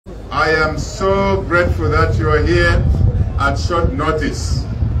I am so grateful that you are here at short notice.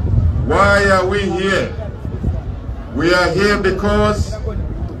 Why are we here? We are here because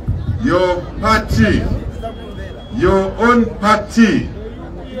your party, your own party,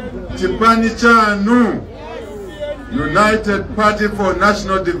 Chipani Chanu, United Party for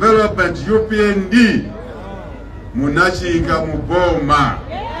National Development, UPND, munashika muboma,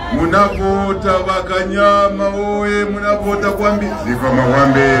 munavota vakanyama oye, munavota kwambi, ziko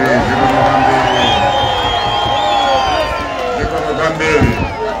mwambele.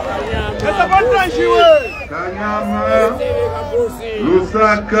 Kanyama,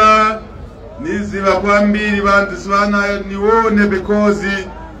 Lusaka, niziva kwambiri bantu swana niwone because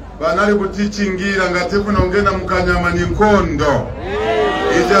banali kutichingira ngati kunongena mukanyama ni nkondo.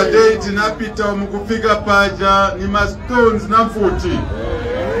 Ija date napita mukufika paja ni ma stones na mfuti.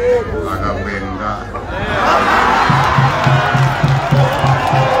 Akabwenga.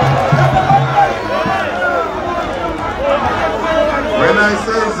 When I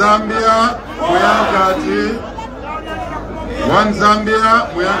say Zambia, we are got one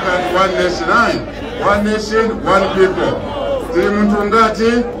Zambia, we are got one nation. One nation, one people.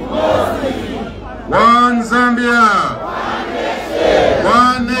 Trimutungati, one Zambia,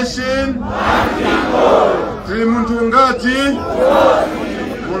 one nation, one people. Trimutungati,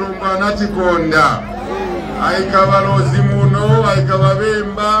 Mulumbanati Konda. Aikavalozi muno,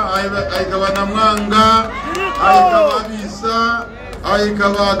 aikavavemba, aikavanamanga, aikavavisa,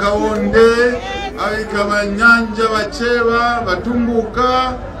 aikavagaonde, aikavanyanja vacheva,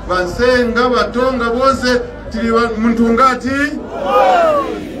 vatumbuka, vansenga, vatonga, bose, Mutungati,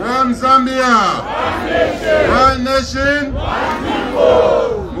 one Zambia, one nation,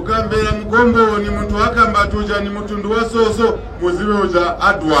 Mukambera Mkombo ni mtu wakambatuja ni mtundu wa soso muziwe uja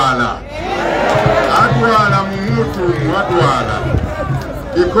adwala. Adwala mumutu adwala.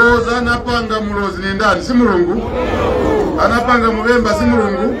 Because anapanga mulozi ni ndani, si mulungu. Anapanga mubemba, si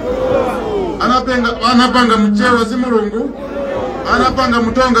mulungu. Anapanga mchewa, si mulungu. Anapanga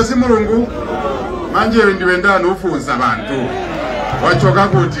mutonga, si mulungu. Manje ndiwe ndani ufunza bantu. Wachoka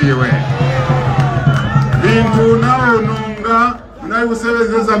kutiwe. Bintu naononga,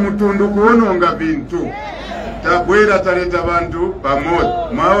 unayusebezeza mutundu kuononga bintu. Tabwera taleta bantu pamoja.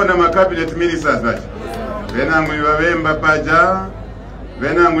 Mwaona makabinet ministers bati. Venangu ni wabemba paja.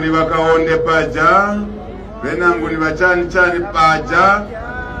 Venangu ni wakaonde paja. Venangu ni wachani chani paja.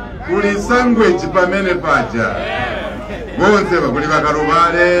 Kuli sandwich pamene paja. Bonse kuli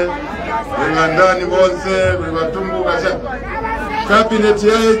wakarubale. Ndani bonse, batumbuka cabinet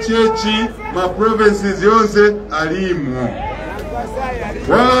ya HH, ma provinces yonse alimo.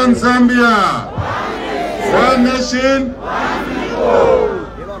 One Zambia, one nation,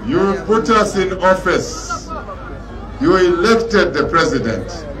 you put us in office. You elected the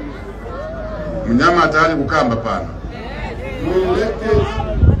president. Mnyama atali kukamba pana. You elected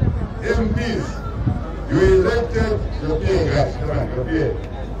MPs. You elected your guys. Come on, your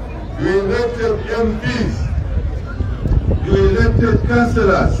You elected MPs. You elected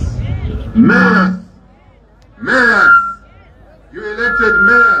councillors, mayors. You elected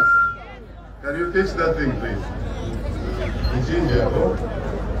mayors. Can you fix that thing, please? It's India, oh?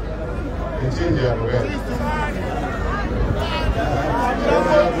 It's India, okay? One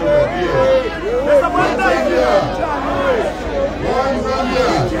Zambia.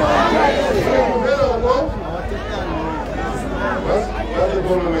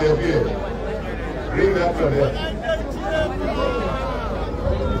 Bring that from there.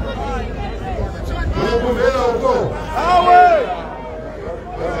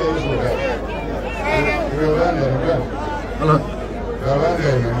 Hello.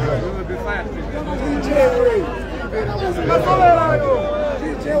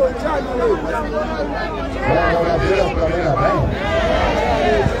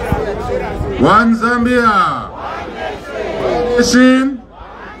 One Zambia, one nation,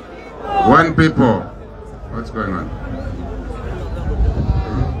 one people. What's going on?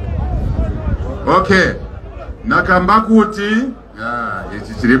 Okay. Nakambakuti.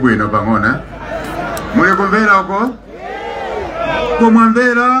 Ichi chiribu ino bangona. Mune kumvera uko?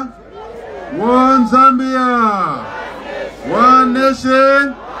 Kumvera? One Zambia, one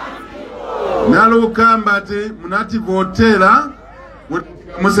nation. Nalukambati munati votera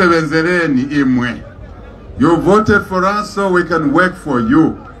musebenzereni imwe. You voted for us so we can work for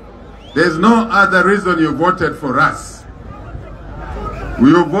you. There's no other reason you voted for us.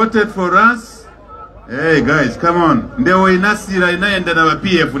 You voted for us. Hey guys, come on. Ndeo inasira inaenda na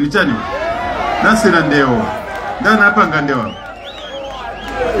PF ni chani. Nasira ndeo. Ndana hapa ndeo.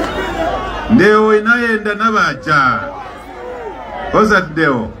 Ndeo inaenda na bacha. Oza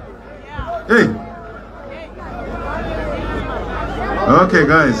ndeo. Hey. Okay,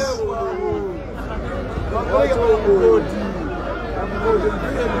 guys.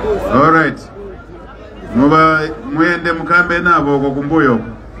 All right. Mwende mukambe nabo kumbuyo.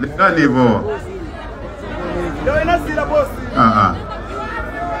 Lekani vo.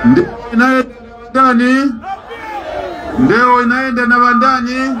 Ndeo inaenda na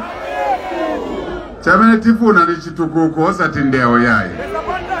bandani. Chamene tifuna ni chitukuko osati ndeo yae.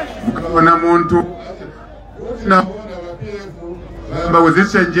 Mukabona muntu na mba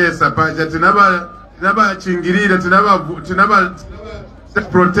uzichenjesa paja tinaba chingirira tinaba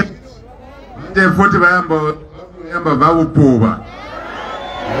protect the futhi bayamba vabupuba.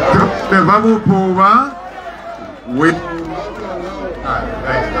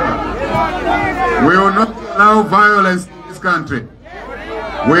 We will not allow violence in this country.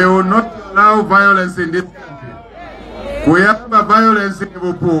 We will not allow violence in this country. We have violence in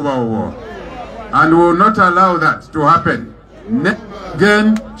Bupuba, and we will not allow that to happen. Never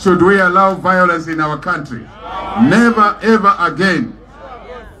again should we allow violence in our country. Never ever again.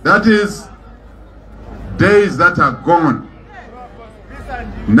 That is days that are gone.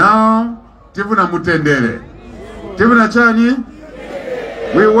 Now, tivuna mutendere. Tivuna chani?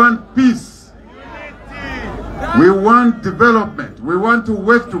 We want peace. We want development. We want to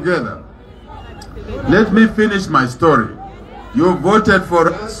work together. Let me finish my story. You voted for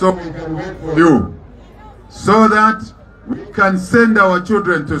us so we can work for you. So that we can send our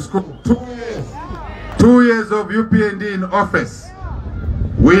children to school. 2 years of UPND in office.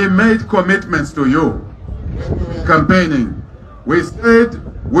 We made commitments to you. Campaigning. We said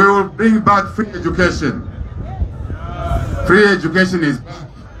we will bring back free education. Free education is back.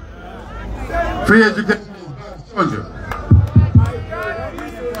 Free education is back.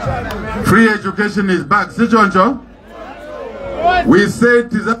 Free education is back. We said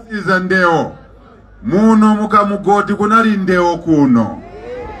tiza ndeo. Muno mukamugoti kunali ndeo kuno.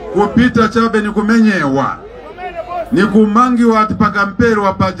 Kupita chabe ni kumenyewa. Ni kumangi wati pakampero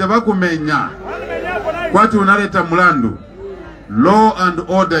wapaja wakumenya. Kwati unaleta mulandu. Law and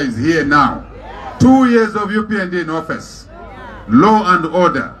order is here now. 2 years of UPND in office. Law and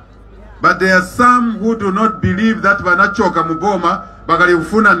order. But there are some who do not believe that wanachoka muboma bakali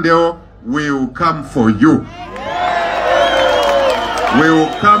ufuna ndeo. We will come for you. We will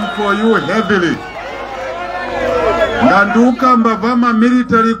come for you heavily. Nganduka mbavama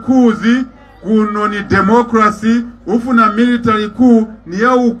military coups kuno ni democracy. Ufuna military coup ni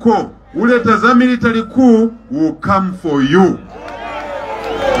ya uko. Uleta za military coup will come for you.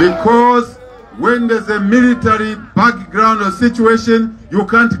 Because when there's a military background or situation, you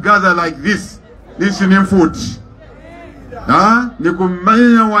can't gather like this. This is food.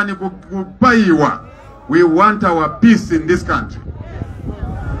 We want our peace in this country.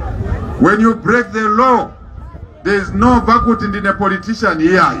 When you break the law, there is no vacuum in the politician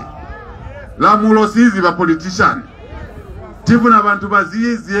here. La mulosizi ba politician. Tifuna bantu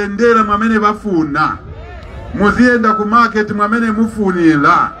baziendera mwamene bafuna. Muzienda ku market mwamene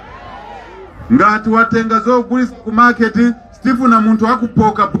mufunila. Ngati watenga zo kulisa ku market tifuna muntu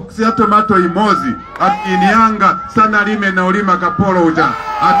akupoka box ya tomato imozi atinianga sana lime na ulima kapolo uja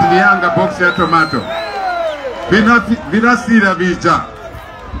atinianga box ya tomato. Vinasira vija.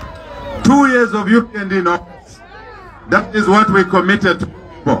 2 years of UPND in office. That is what we committed to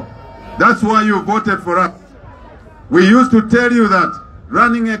people. That's why you voted for us. We used to tell you that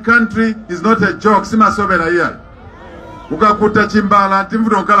running a country is not a joke. Sima sobela here. Ukakuta chimbala,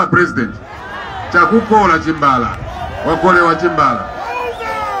 timfuno ukala president. Chakukola chimbala. Wakole wa chimbala.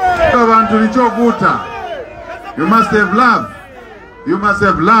 Kabantu lichovuta. You must have love. You must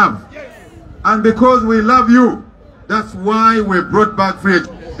have love. And because we love you, that's why we brought back free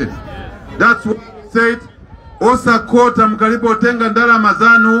education. That's why we said, Osa kota mkalipo tenga ndala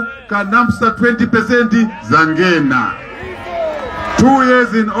mazanu kanamsa 20% zangena. 2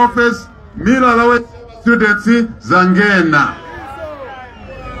 years in office, mila lawe students zangena.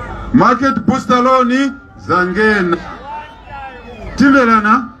 Market booster loan zangena.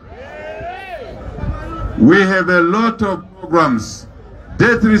 Tiverana, we have a lot of programs.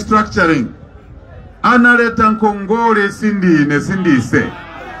 Debt restructuring. Analeta nkongole sindise.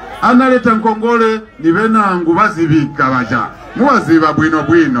 Analeta nkongole nibena ngubazibika baja. Muwaziba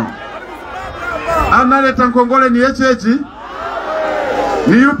bwino. Analeta nkongole ni echechi.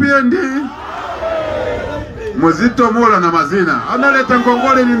 Ni UPND. Muzito mola na mazina. Analeta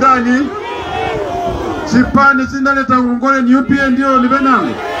nkongole ni ndani. Chipani chinaleta nkongole ni UPND ni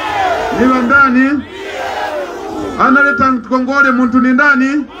benangu. Ni ndani. Analeta nkongole muntu ni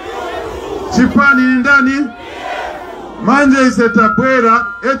ndani. Chipani ni ndani. manje isetabwera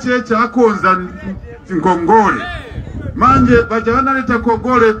eche akonza nkongole manje bajana leta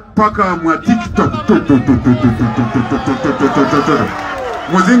kongole paka mwa TikTok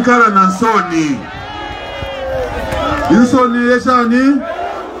muzinkala na nsoni insoni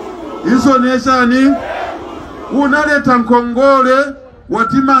yeshani unaleta nkongole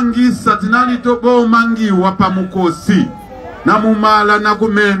watimangisa tinalito bomangi wapamukosi na mumala na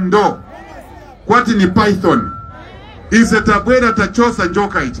kumendo kwati ni python isetabwera tachosa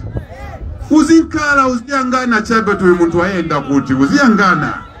njoka iti uzinkala uziangana chabe tuwe muntu waenda kuti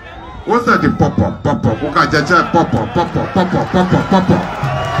uziangana osati popo ukajacha popo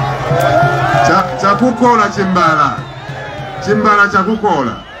chakukola chimbala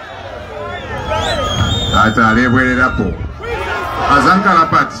chakukola ata alebwererapo azankala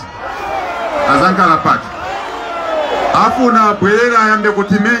pati afuna bwerera ayambe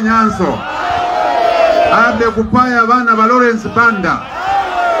kutimenya nso ayambe kupaya bana ba Lawrence Banda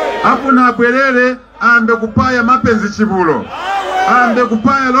afuna bwerere ayambe kupaya mapenzi chibulo ayambe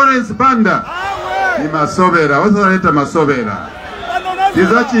kupaya Lawrence Banda ni masobera osaleta masobera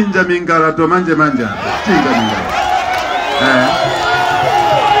tizachinja mingalato manja chinja mingalato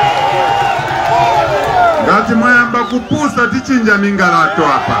ngati mwayamba kupusa tichinja mingalato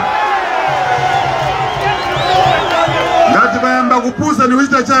hapa ngati bayamba kupusa ni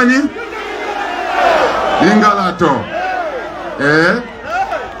wita chani mingalato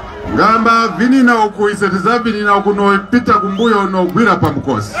ngamba vinina uku isetiza vinina uku no pita kumbuyo no gwira pa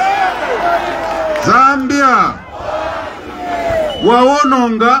mkosi Zambia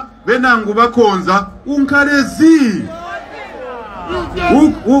waononga benangu bakonza unkalezi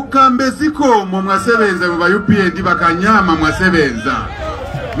ukambeziko mwasebenza mu UPND bakanyama mwasebenza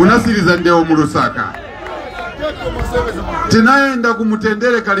munasiriza ndeo mu Lusaka tinaenda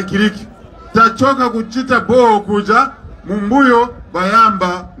kumutendere kalikiriki tachoka kuchita boo kuja mumbuyo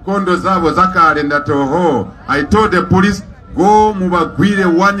bayamba kondo zabo zakale ndatoho I told the police go mubagwire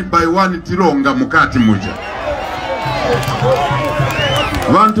one by one tilonga mukati muja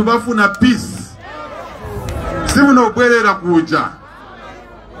bantu bafuna peace simuno bwerera kuja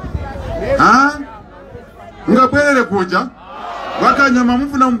ngabwerere kuja wakanyama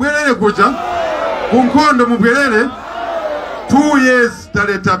mufuna mbwerere kuja kunkondo mubwerere 2 years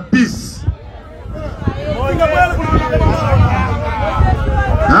taleta peace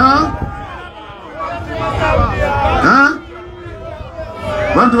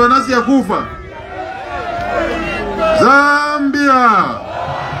bantu banasi ya kufa Zambia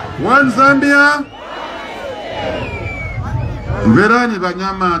one Zambia mverani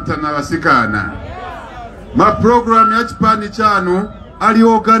banyama tanawasikana ma program ya chipani chanu ali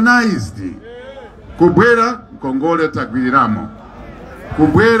organized kubwera Kongole tagwiriramo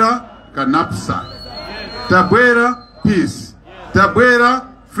kubwera kanapsa tabwera peace tabwera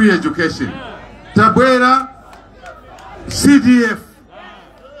free education tabwera CDF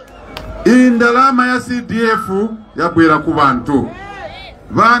indalama ya CDF yabwera ku bantu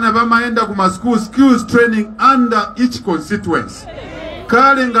bana bamaenda ku skills training under each constituency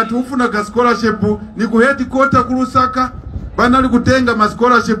kale ngati ufuna ka scholarship ni ku headquarter ku Lusaka bana ali kutenga ma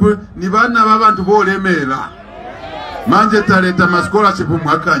scholarship ni bana babantu bolemera manje taleta ma scholarship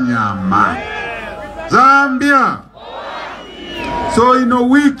mwakanyama Zambia so ino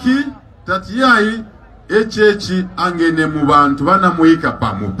wiki tatiyai echechi angene mu bantu bana muika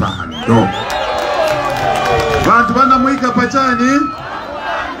pa mupando bantu bana muika pachani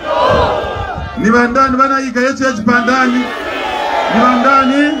ni bandani bana ika echechi pandani ni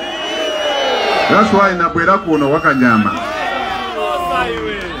bandani that's why nabwera kuno wakanyama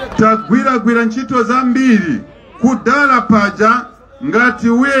tagwira nchito zambiri kudala paja ngati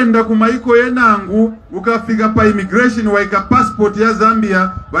uenda kumaiko yenangu ukafika pa immigration waika passport ya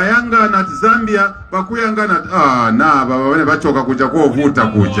Zambia bayanga na Zambia bakuyanga na baba wene bachoka kuja kuvuta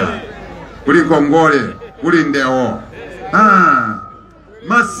kuja kuli Kongole kuli ndeo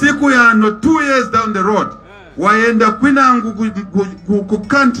masiku ya no 2 years down the road waenda kwinangu ku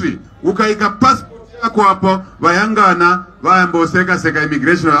country ukaika passport yako hapo bayangana bayamboseka seka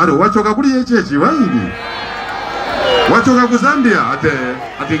immigration aro wachoka kuli yechechi waini wachoka ku Zambia ate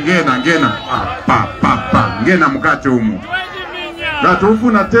ngena ngena mukate umu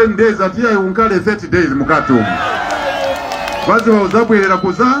gatufuna 10 days atia unkale 30 days mukate umu bazi wa uzabwelera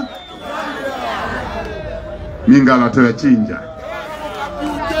kuza mingala toya chinja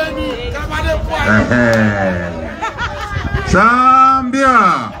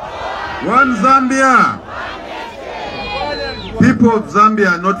Zambia one Zambia people of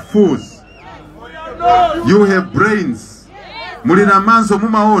Zambia are not fools. You have brains. Mulina manso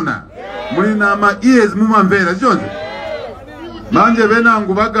mumaona. Mulina ma ears mumamvera. Manje bena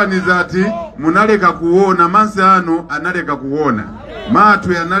ngubaganiza ati munaleka kuona manse ano analeka kuona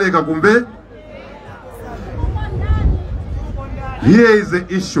matu yanaleka kumbe. Here is the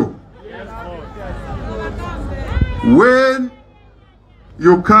issue. When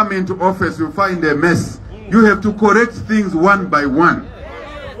you come into office, you find a mess. You have to correct things one by one.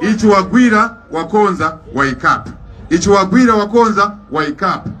 Ichiwagwira wakonza waikap. Ichiwagwira wakonza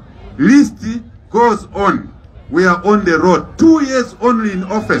waikap. List goes on. We are on the road. 2 years only in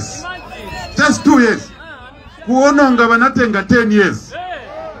office. Just 2 years. Kuononga wanatenga 10 years.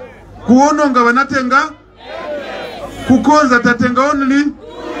 Kuononga wanatenga kukonza tatenga only.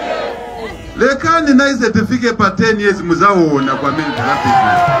 Lekani na certificate pa 10 years muzaona kwa mimi traffic.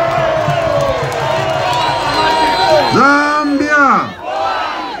 Zambia.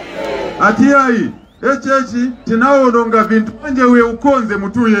 Atiai. Echechi tinaononga vintu manje we ukonze mu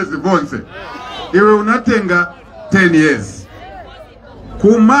 2 years vonse. Iwe unatenga 10 years.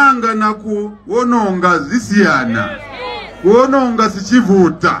 Kumanga na kuononga zisiana. Kuononga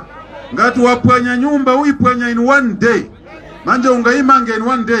sichivuta. Ngati wapwanya nyumba uipwanya in 1 day. Manje ungaimange in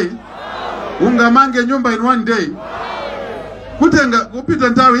 1 day. Ungamange nyumba in 1 day. Kutenga kupita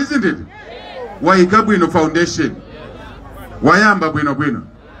ntawe isn't it? Waikabwino foundation. Wayamba bwino.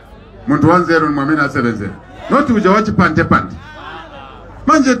 Muntu 10 mwamina 70. Noti uja wachi pante.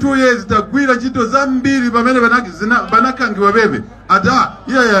 Manje 2 years tagwira chito zambiri bamene banakangiwa bebe. Ata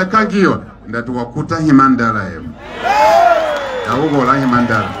iya kangiwa. Ndatu wakuta himandala emu. Ugola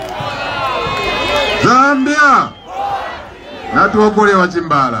himandala. Zambia. Natu wakole wa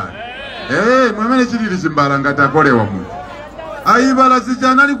chimbala. Mwamene chilili chimbala ngata kole wa muntu. Aibala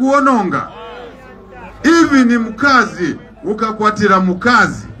sichanali kuononga. Hivi ni mukazi. Ukakwatira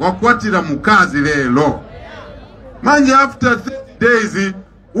mukazi. Wakwatira mukazi lelo. Manje after 30 days.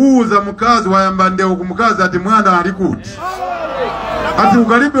 Uza mukazi wayambande ukumukazi ati mwana alikuti. Ati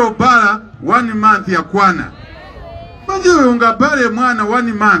ukalibe opala 1 month ya kwana. Manje ungapale mwana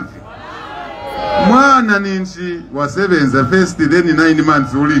 1 month. Mwana ninchi wa 7 first then 9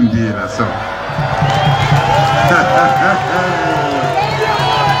 months ulindira so.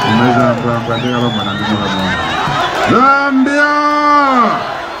 Umeza mpandega mwana ndimula mwana. Zambia!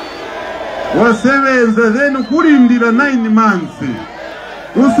 Wa 7 then kulindira 9 months.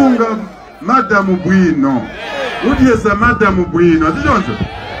 Usunga madamu bwino. Udiesa madamu bwino. Atijonzo?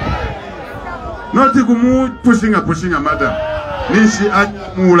 Noti kumu pushinga madamu. Nishi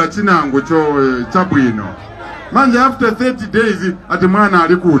mula chinango chabwino. Manje after 30 days ati mwana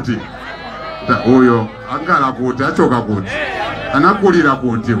alikuti. Uyo angala kuti achoka kuti. Anakulira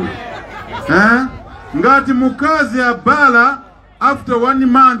kuti uyo. Ngati mukazi abala after 1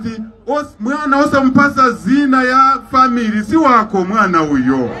 month mwana osa mpasa zina ya family si wako mwana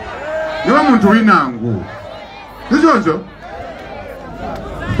uyo. Niwa muntu winangu. Nijonjo?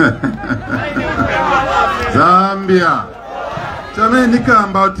 Zambia. Chame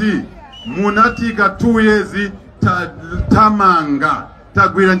nikamba oti munatika 2 years tamanga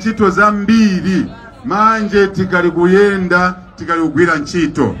tagwira nchito zambiri manje tikali kuyenda tikali kugwira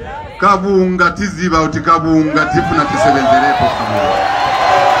nchito kabunga tiziba uti kabunga tifuna tisebenzerepo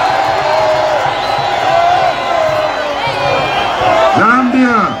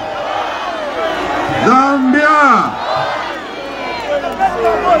Zambia.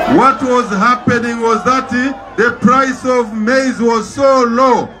 What was happening was that the price of maize was so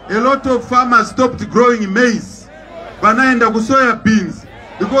low. A lot of farmers stopped growing maize. Banaenda kusoya beans.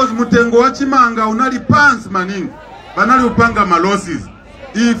 Because mutengo wachimanga unali pants maningi. Banali upanga malosses.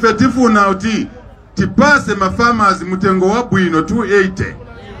 Ifetifuna uti tipase farmers mutengo wabwino 280.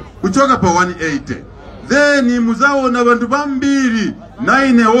 Kuchoka pa 180. Then muzao na bantu bambiri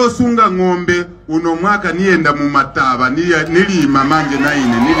 9 osunga ngombe uno mwaka nienda mu mataba nilima manje 9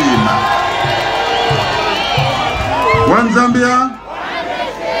 nilima. One Zambia,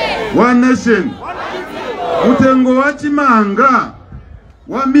 one nation. Mutengo wachimanga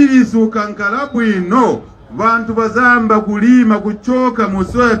wambilisi ukankala bwino bantu bazamba kulima kuchoka mu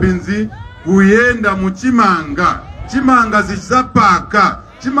soybeans kuyenda mu chimanga zisapaka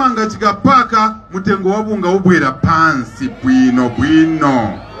chimanga chikapaka mutengo wabunga ubwera pansi bwino.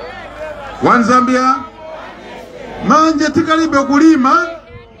 One Zambia. Manje tikalibe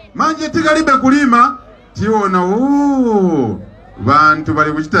kulima tiona bantu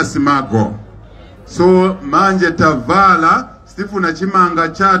bali kuchita simago. So manje tavala stifuna chimanga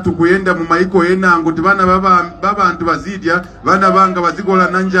chatu kuyenda mu maiko enango tibana babantu bazidya bana banga bazikola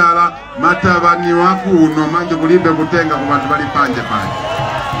nanjala matabani wakuno manje kulibe kutenga ku bantu bali panje.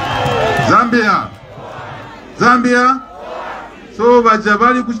 Zambia. So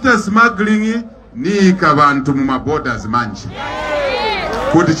bajabali kuchita smuggling ni kabantu mu maborders manji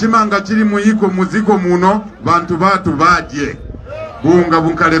kuti chimanga chili muyiko muziko muno bantu batu badye bunga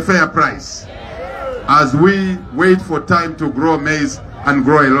bunkale fair price as we wait for time to grow maize and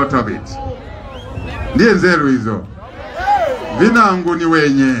grow a lot of it. Ndiye nzeru hizo. Vinangu ni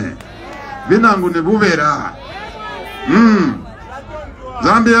wenye. Vinangu ni buvera.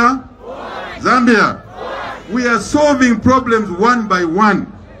 Zambia? Zambia. We are solving problems one by one.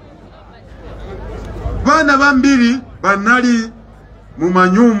 Bana bambiri banali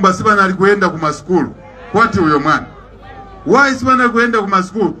mumanyumba sibanali kuenda kuma school. Kwati uyo mwana. Why sibanali kuenda kuma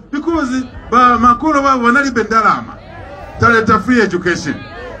school? Because ba makolo babo banali bendalama. Taleta free education.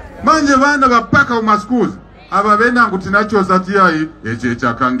 Manje bana bapaka kuma schools. Aba benda ngutinacho satiai eche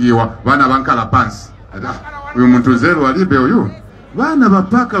chakangiwa bana bankala pansi. Uyu muntu zero alibe uyu. Bana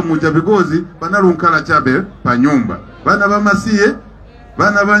bapaka muja because banalunkala chabe pa nyumba. Bana bamasiye,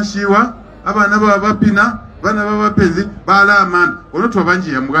 bana banshiwa, abana babapina, bana babapezi, bala amana. Olotwa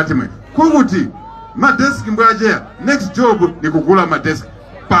banji ya mugati mwe. Kuguti ma desk mbwajea next job ni kugula ma desk.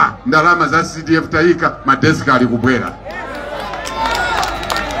 Pa ndalama za CDF taika ma desk alikubwera.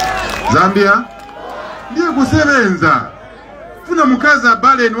 Zambia ndiye kusebenza. Funa mukaza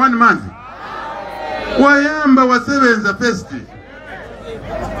bale in 1 month. Wayamba wasebenza first.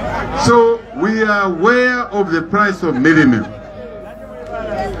 So we are aware of the price of mealie.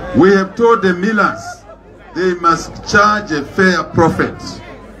 We have told the millers they must charge a fair profit.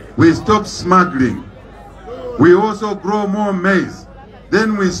 We stop smuggling. We also grow more maize.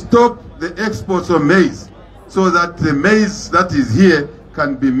 Then we stop the exports of maize so that the maize that is here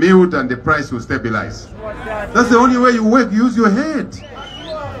can be milled and the price will stabilize. That's the only way you work. You use your head.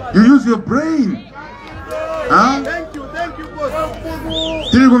 You use your brain. Huh? Thank you,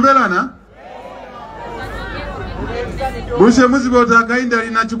 boss. Tiri kumbelana? Bushe muzibota akainda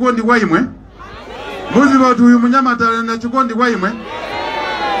lina chikondi kwa imwe? Muzibota uyu munyamata lina chikondi kwa imwe?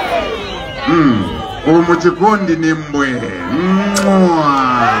 Umu chikondi ni mbwe.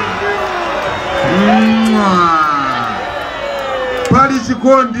 Pali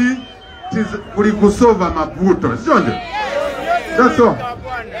chikondi kuli kusova mabuto. Sijonje? That's all.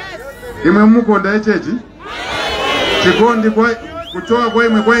 Imwe mukonda echechi? Chikondi kwa kutoa kwa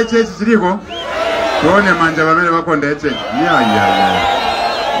imwe kwa echechi chiliko? Tuone manja bamele bakonda echechi.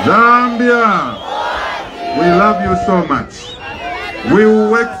 Yeah. Zambia, we love you so much. We will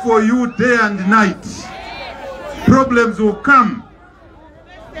work for you day and night. Problems will come.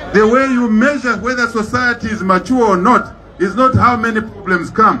 The way you measure whether society is mature or not is not how many problems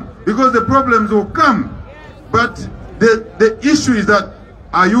come. Because the problems will come. But the issue is that,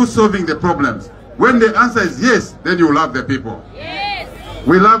 are you solving the problems? When the answer is yes, then you love the people. Yes.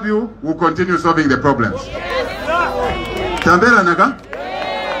 We love you, we'll continue solving the problems. Tambela Naga?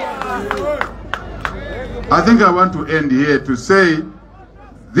 I think I want to end here to say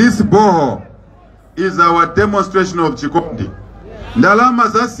this boho is our demonstration of Chikondi. Ndalama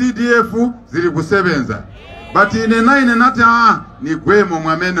za CDF zili kusebenza. But ine nata ni gwemo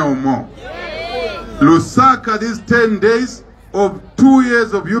mwamene umo. Lusaka, these 10 days of 2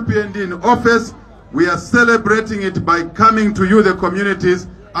 years of UPND in office, we are celebrating it by coming to you, the communities,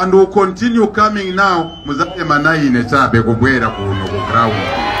 and will continue coming now. Muzake manai nechabe kubwera kuno kuground.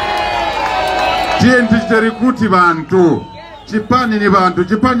 TNT terikuti bantu. Chipani ni bantu.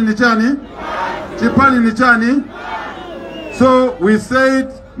 Chipani ni chani? Chipani ni chani? So we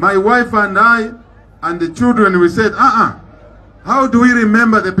said, my wife and I, and the children, we said, how do we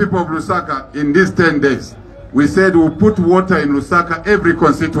remember the people of Lusaka in these 10 days? We said we'll put water in Lusaka, every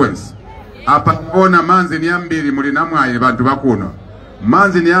constituency. Apa ona manzi ni ambiri mulina mwaye bantu bakuno.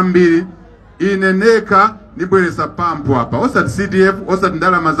 Manzi ni ambiri ineneka nibwelesa pampu hapa. Osati CDF, osati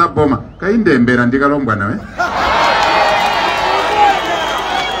ndala mazaboma. Kainde mbera ndikalombwa nawe.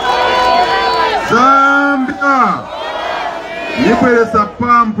 Zambia! Nibwelesa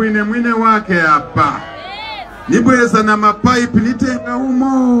pampu ine mwine wake hapa. Nibwelesa na mapipe nitenga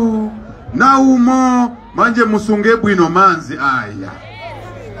umo. Na umo manje musunge bwino manzi aya.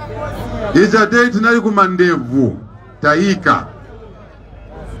 Ija date nali kumandevu taika.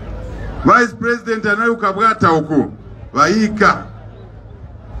 Vice President anali ukabwata huku waika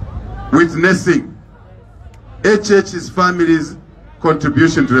witnessing HH's family's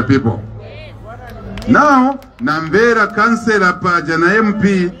contribution to the people. Now Nambera councillor paja na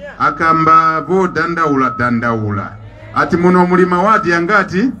MP akamba vo dandaula ati muno mulima wadi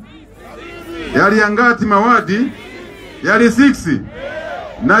yangati yali yangati mawadi yali 6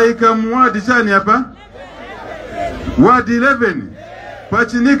 na ikamuwadi chani hapa wadi 11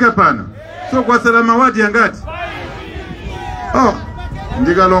 pachinika pano. So kwa salama wadi yangati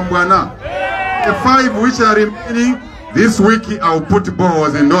ndikalombwana The 5 which are remaining, this week I'll put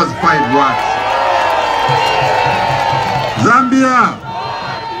boreholes in those 5 wards. Zambia!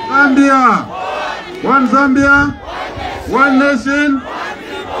 Zambia! One Zambia, one nation.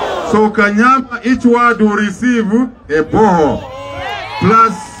 So Kanyama, each ward will receive a borehole,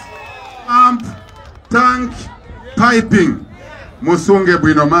 plus pump, tank, piping. Musunge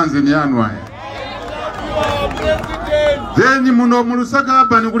bwino manzi ni anwaye. Then muno mulusaka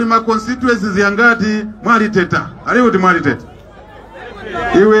hapa ni kulima constituencies yangati mwali teta. Alikuti mwali teta.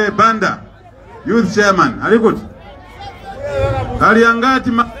 Iwe Banda, youth chairman. Alikuti.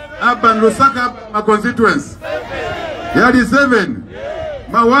 Aliangati hapa Lusaka hapa ma constituency. Yali 7.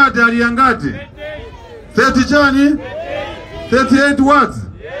 Mawadi aliangati. 30 chani? 38 words.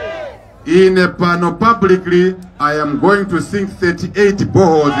 In a panel publicly, I am going to sink 38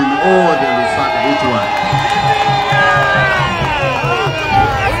 boreholes in all the Lusaka. Which one?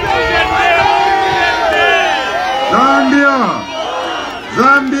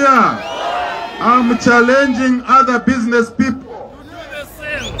 Zambia, I'm challenging other business people.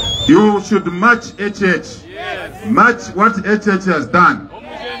 You should match HH. Match what HH has done.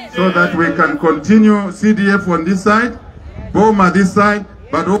 So that we can continue CDF on this side, BOMA this side,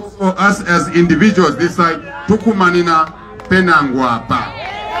 but also us as individuals this side, tukumanina penangwapa,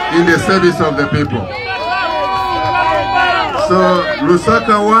 in the service of the people. So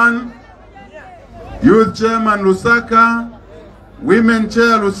Lusaka 1, youth chairman Lusaka, women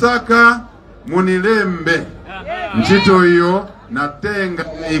chair Lusaka, munilembe nchito hiyo natenga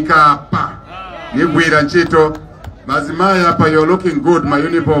ikapa nigwira nchito mazimaya hapa. You're looking good, my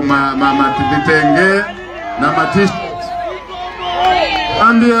uniform, ma vitenge na t-shirt.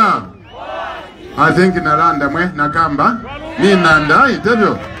 Ambia, I think nalanda mwe nakamba ni nandai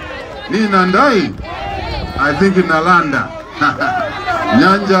tebyo ni nandai, I think nalanda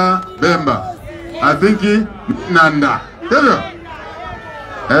Nyanja Bemba, I think nanda tebyo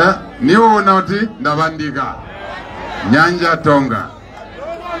niwo noti ndabandiga Nyanja Tonga.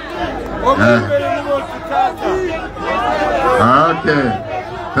 Okay,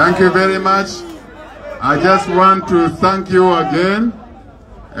 thank you very much. I just want to thank you again,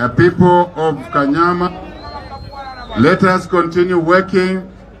 people of Kanyama. Let us continue working.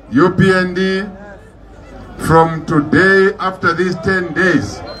 UPND, from today, after these 10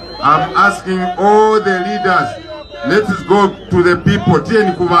 days, I'm asking all the leaders, let us go to the people.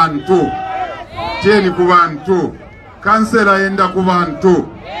 Tieni kubantu. Councillor yenda kubantu.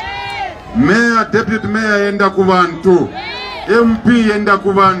 Mayor, deputy mayor yenda kubantu. MP yenda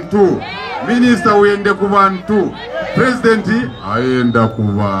kubantu. Minister yenda kubantu. President ayenda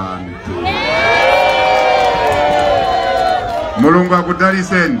kubantu. Mulungu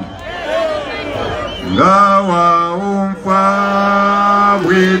akutariseni. Ngawa umfa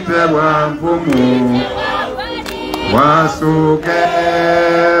wite wa mfumu. Wasuke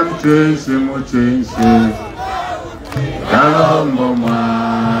mchinshi muchinshi. Kalombo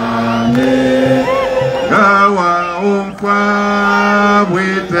mwane. Ngawa umfa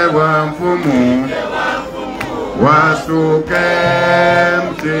wite wa mfumu. Wasuke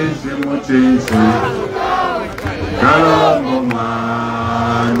mchinshi muchinshi. Kalombo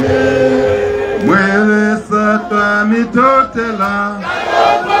mwane. Mwele sata mitotela.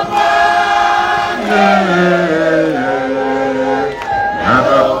 Kalombo mwane.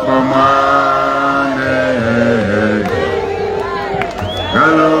 Kalombo mwane.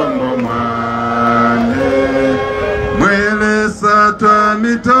 Kalombo mwane. Mwele sata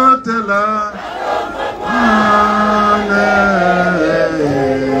mitotela.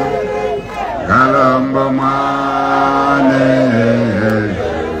 Kalombo mwane.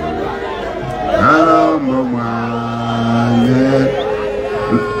 Kalombo mwane.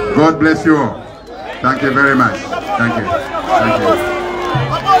 God bless you all. Thank you very much. Thank you. Thank you.